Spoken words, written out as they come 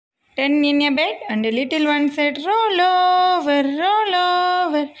10 in a bed, and a little one said, roll over,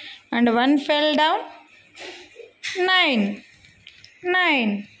 and one fell down.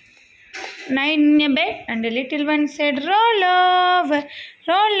 9. 9 in a bed, and a little one said, roll over,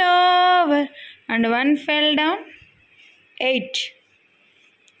 and one fell down. 8.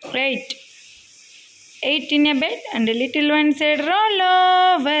 8 in a bed, and a little one said, roll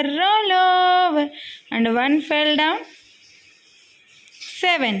over, and one fell down.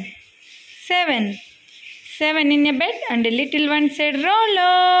 7. 7 in a bed, and a little one said, roll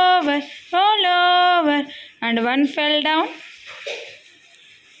over, and one fell down.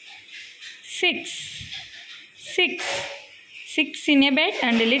 6 in a bed,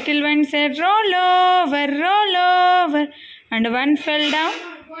 and a little one said, roll over, and one fell down.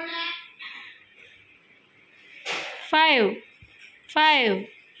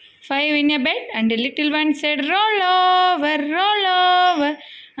 5 in a bed, and a little one said, roll over,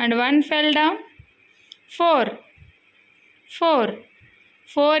 and one fell down.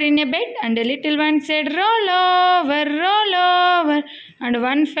 4 in a bed, and a little one said, roll over, and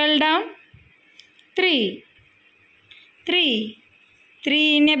one fell down. 3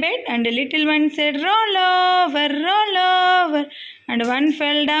 in a bed, and a little one said, roll over, and one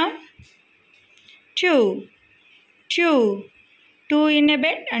fell down. 2 in a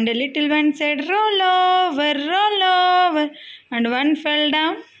bed, and a little one said, roll over, and one fell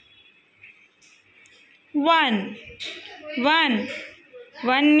down. 1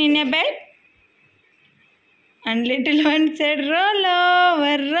 in a bed, and little one said, roll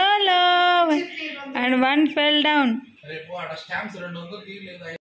over, and one fell down.